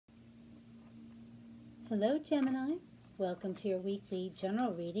Hello, Gemini. Welcome to your weekly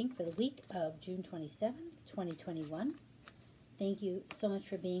general reading for the week of June 27th, 2021. Thank you so much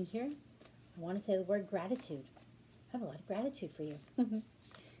for being here. I want to say the word gratitude. I have a lot of gratitude for you.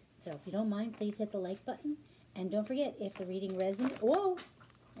 So if you don't mind, please hit the like button. And don't forget, if the reading resonates... Whoa!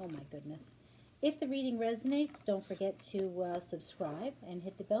 Oh my goodness. If the reading resonates, don't forget to subscribe and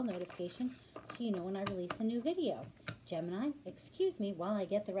hit the bell notification so you know when I release a new video. Gemini, excuse me while I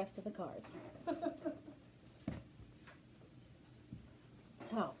get the rest of the cards.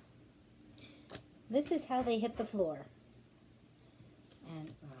 So, this is how they hit the floor.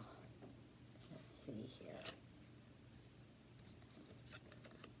 And, well, let's see here.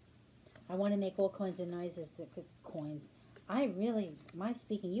 I want to make all kinds of noises, coins. My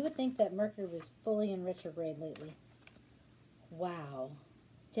speaking, you would think that Mercury was fully in retrograde lately. Wow.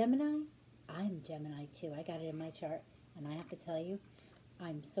 Gemini? I'm Gemini too. I got it in my chart. And I have to tell you,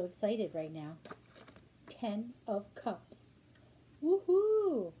 I'm so excited right now. 10 of Cups.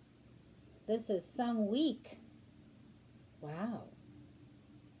 Woohoo! This is some week. Wow.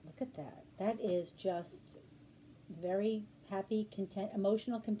 Look at that. That is just very happy,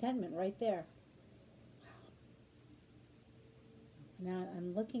 emotional contentment right there. Wow. Now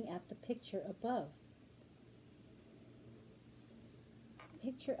I'm looking at the picture above.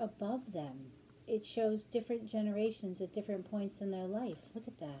 Picture above them. It shows different generations at different points in their life. Look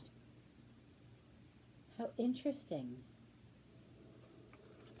at that. How interesting.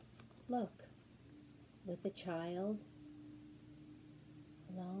 Look, with the child,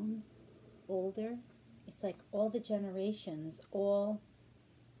 alone, older, it's like all the generations, all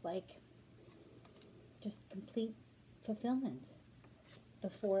like just complete fulfillment. The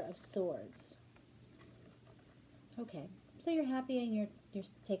Four of Swords. Okay, so you're happy and you're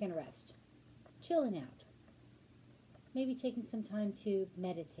taking a rest, chilling out, maybe taking some time to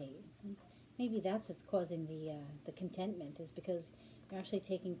meditate. Maybe that's what's causing the contentment, is because you're actually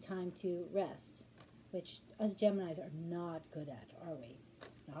taking time to rest, which us Geminis are not good at, are we?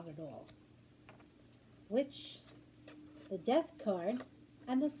 Not at all. Which, the Death card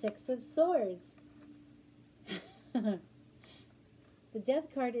and the Six of Swords. The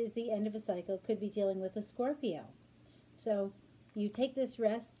Death card is the end of a cycle, could be dealing with a Scorpio. So you take this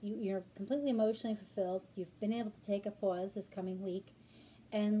rest, you're completely emotionally fulfilled, you've been able to take a pause this coming week,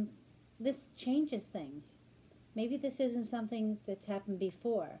 and this changes things. Maybe this isn't something that's happened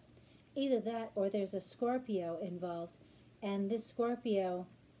before. Either that or there's a Scorpio involved, and this Scorpio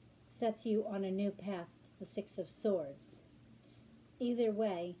sets you on a new path, the Six of Swords. Either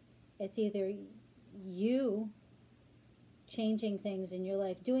way, it's either you changing things in your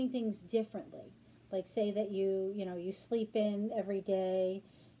life, doing things differently. Like say that you sleep in every day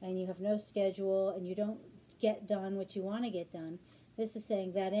and you have no schedule and you don't get done what you want to get done. This is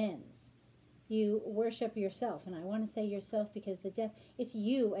saying that ends. You worship yourself, and I want to say yourself because the death, it's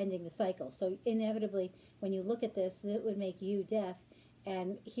you ending the cycle. So inevitably, when you look at this, it would make you death.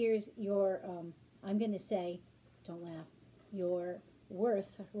 And here's your, I'm going to say, don't laugh, your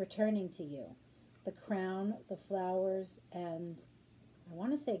worth returning to you. The crown, the flowers, and I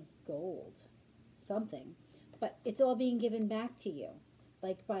want to say gold, something. But it's all being given back to you.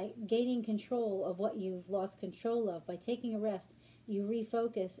 Like by gaining control of what you've lost control of, by taking a rest, you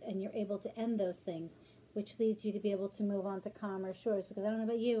refocus and you're able to end those things, which leads you to be able to move on to calmer shores. Because I don't know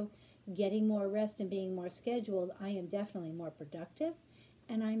about you, getting more rest and being more scheduled, I am definitely more productive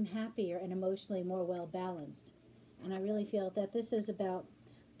and I'm happier and emotionally more well balanced. And I really feel that this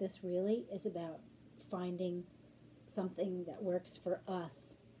really is about finding something that works for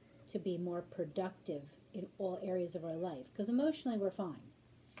us to be more productive in all areas of our life. Because emotionally we're fine,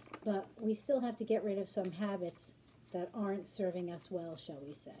 but we still have to get rid of some habits that aren't serving us well, shall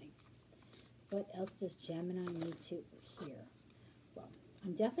we say. What else does Gemini need to hear? Well,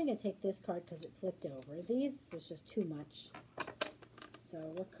 I'm definitely going to take this card because it flipped over. There's just too much. So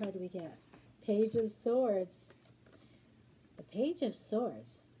what card do we get? Page of Swords. The Page of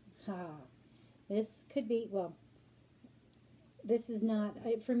Swords. This could be, well, this is not,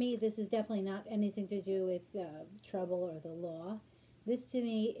 for me, this is definitely not anything to do with trouble or the law. This to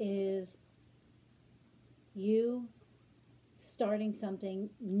me is you starting something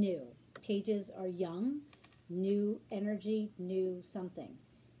new. Pages are young, new energy, new something.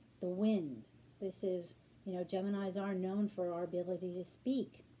 The wind. This is, Geminis are known for our ability to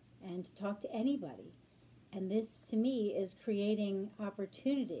speak and to talk to anybody. And this, to me, is creating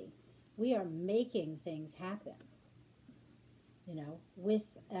opportunity. We are making things happen, with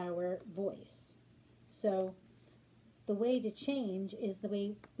our voice. So the way to change is the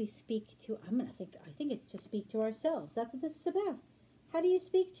way we speak to, I think it's to speak to ourselves. That's what this is about. How do you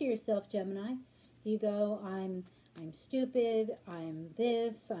speak to yourself, Gemini? Do you go, I'm stupid, I'm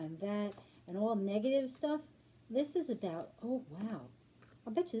this, I'm that, and all negative stuff? This is about, oh wow,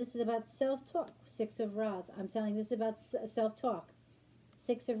 I bet you this is about self-talk. 6 of Rods. I'm telling you, this is about self-talk.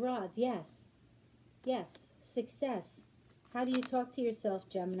 6 of Rods, yes. Yes, success. How do you talk to yourself,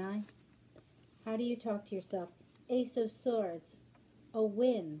 Gemini? How do you talk to yourself? Ace of Swords. A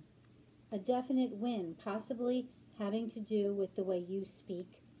win. A definite win, possibly having to do with the way you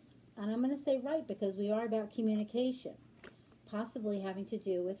speak. And I'm going to say right because we are about communication. Possibly having to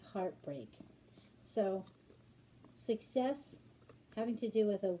do with heartbreak. So, success having to do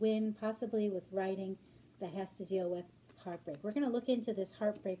with a win, possibly with writing that has to deal with heartbreak. We're going to look into this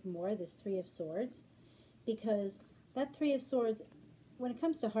heartbreak more, this 3 of Swords, because that 3 of Swords, when it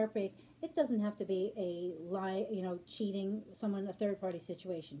comes to heartbreak, it doesn't have to be a lie, you know, cheating, someone, a third-party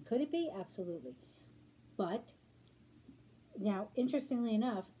situation. Could it be? Absolutely. But, now, interestingly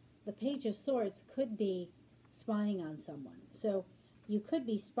enough, the Page of Swords could be spying on someone. So, you could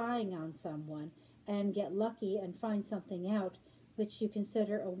be spying on someone and get lucky and find something out which you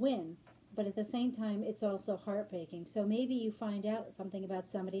consider a win. But at the same time, it's also heartbreaking. So maybe you find out something about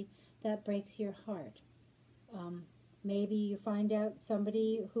somebody that breaks your heart. Maybe you find out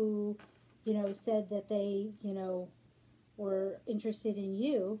somebody who, you know, said that they, you know, were interested in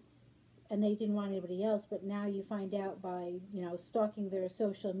you and they didn't want anybody else, but now you find out by, you know, stalking their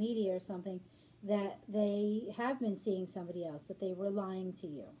social media or something that they have been seeing somebody else, that they were lying to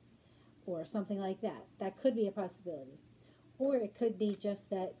you or something like that. That could be a possibility. Or it could be just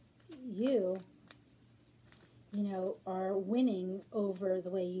that you know, are winning over the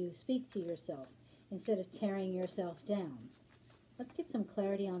way you speak to yourself instead of tearing yourself down. Let's get some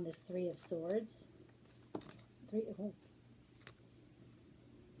clarity on this 3 of Swords. Oh.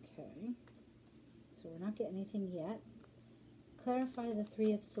 Okay. So we're not getting anything yet. Clarify the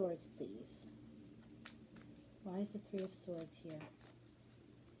 3 of Swords, please. Why is the 3 of Swords here?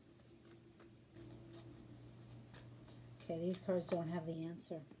 Okay, these cards don't have the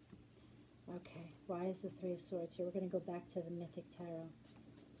answer. Okay, why is the 3 of Swords here? We're going to go back to the Mythic Tarot.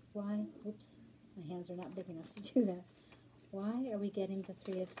 Why? Oops, my hands are not big enough to do that. Why are we getting the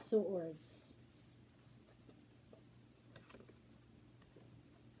 3 of Swords?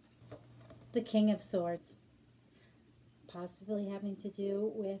 The King of Swords. Possibly having to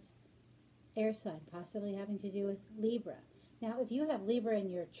do with air sign. Possibly having to do with Libra. Now, if you have Libra in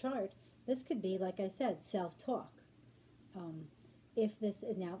your chart, this could be, like I said, self-talk. If this,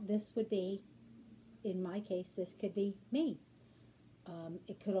 now this would be, in my case, this could be me.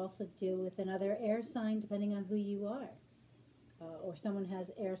 It could also do with another air sign, depending on who you are. Or someone has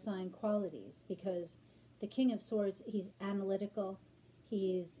air sign qualities, because the King of Swords, he's analytical.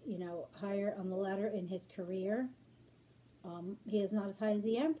 He's, you know, higher on the ladder in his career. He is not as high as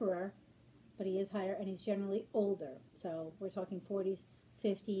the Emperor, but he is higher, and he's generally older. So we're talking 40s,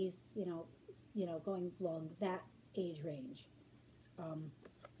 50s, you know, going along that age range.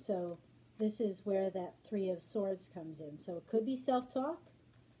 So this is where that 3 of Swords comes in. So it could be self-talk.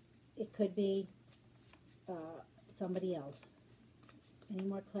 It could be somebody else. Any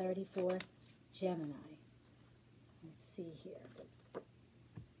more clarity for Gemini? Let's see here.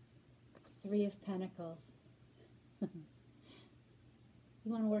 3 of Pentacles.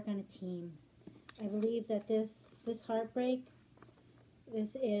 You want to work on a team. I believe that this heartbreak,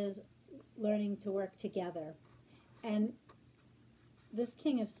 this is learning to work together. And this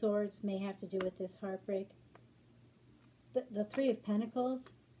King of Swords may have to do with this heartbreak. The 3 of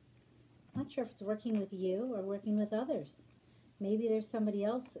Pentacles, I'm not sure if it's working with you or working with others. Maybe there's somebody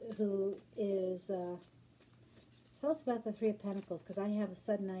else who is... tell us about the 3 of Pentacles, because I have a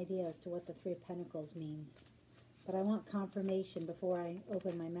sudden idea as to what the 3 of Pentacles means. But I want confirmation before I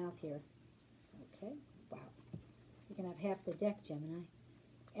open my mouth here. Okay, wow. You're going to have half the deck, Gemini.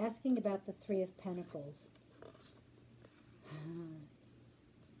 Asking about the 3 of Pentacles.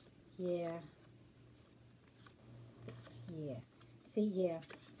 Yeah. Yeah. See, yeah.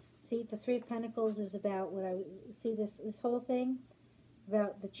 See, the 3 of Pentacles is about what I see, this whole thing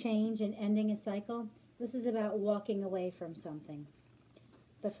about the change and ending a cycle. This is about walking away from something.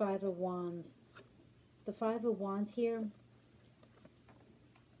 The 5 of Wands. The 5 of Wands here.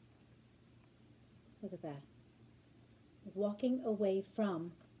 Look at that. Walking away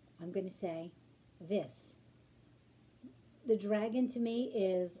from, I'm going to say, this. The dragon to me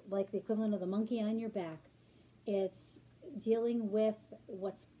is like the equivalent of the monkey on your back. It's dealing with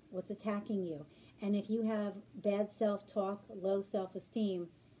what's attacking you. And if you have bad self-talk, low self-esteem,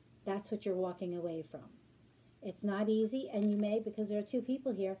 that's what you're walking away from. It's not easy, and you may, because there are 2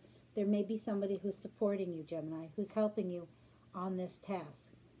 people here, there may be somebody who's supporting you, Gemini, who's helping you on this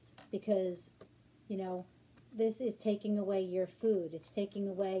task. Because You know, this is taking away your food. It's taking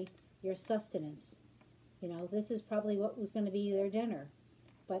away your sustenance. You know, this is probably what was going to be their dinner.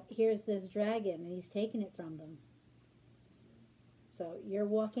 But here's this dragon, and he's taking it from them. So you're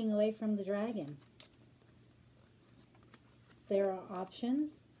walking away from the dragon. There are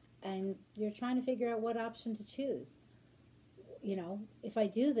options, and you're trying to figure out what option to choose. You know, if I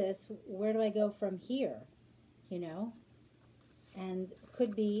do this, where do I go from here? You know, and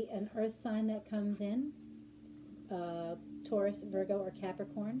could be an earth sign that comes in, Taurus, Virgo, or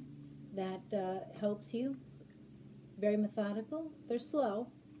Capricorn, that helps you. Very methodical. They're slow,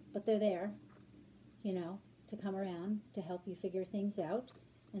 but they're there, you know, to come around to help you figure things out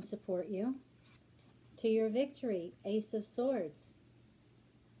and support you. To your victory, Ace of Swords.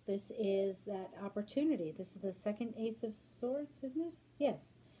 This is that opportunity. This is the second Ace of Swords, isn't it?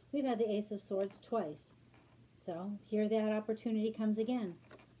 Yes. We've had the Ace of Swords twice. So here that opportunity comes again,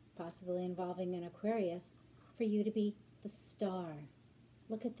 possibly involving an Aquarius, for you to be the star.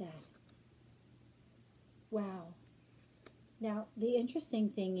 Look at that. Wow. Now, the interesting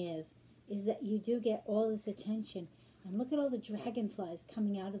thing is that you do get all this attention. And look at all the dragonflies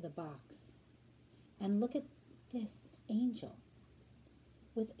coming out of the box. And look at this angel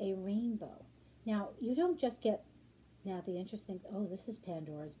with a rainbow. Now, you don't just get, now the interesting, oh, this is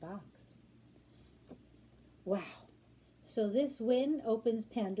Pandora's box. Wow. So this win opens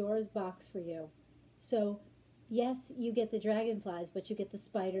Pandora's box for you. So, yes, you get the dragonflies, but you get the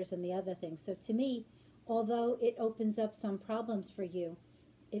spiders and the other things. So to me, although it opens up some problems for you,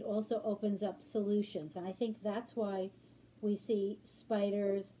 it also opens up solutions. And I think that's why we see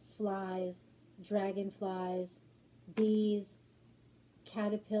spiders, flies, dragonflies, bees,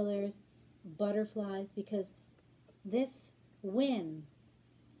 caterpillars, butterflies, because this win,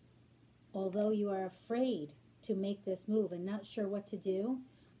 although you are afraid to make this move and not sure what to do,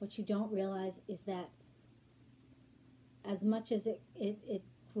 what you don't realize is that as much as it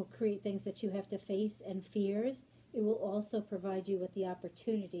will create things that you have to face and fears, it will also provide you with the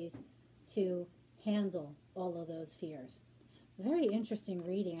opportunities to handle all of those fears. Very interesting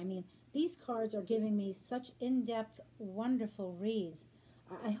reading. I mean, these cards are giving me such in-depth, wonderful reads.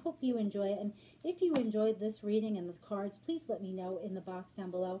 I hope you enjoy it. And if you enjoyed this reading and the cards, please let me know in the box down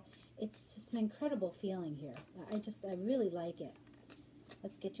below. It's just an incredible feeling here. I really like it.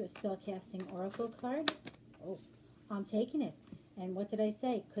 Let's get you a Spellcasting Oracle card. Oh, I'm taking it. And what did I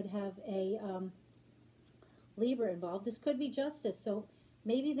say? Could have a Libra involved. This could be justice. So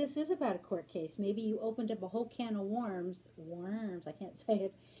maybe this is about a court case. Maybe you opened up a whole can of worms. Worms, I can't say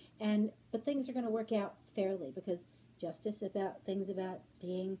it. But things are going to work out fairly, because justice about things about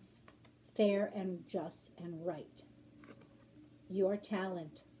being fair and just and right. Your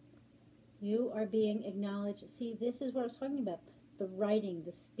talent. You are being acknowledged. See, this is what I was talking about. The writing,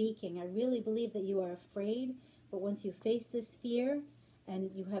 the speaking. I really believe that you are afraid, but once you face this fear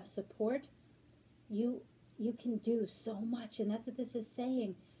and you have support, you can do so much. And that's what this is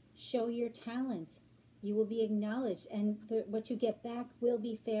saying. Show your talent. You will be acknowledged, and what you get back will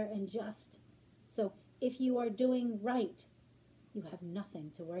be fair and just. So if you are doing right, you have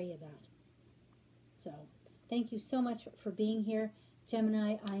nothing to worry about. So thank you so much for being here.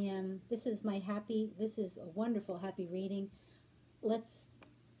 Gemini, this is a wonderful, happy reading. Let's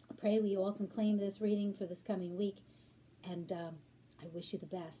pray we all can claim this reading for this coming week, and I wish you the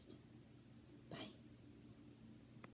best.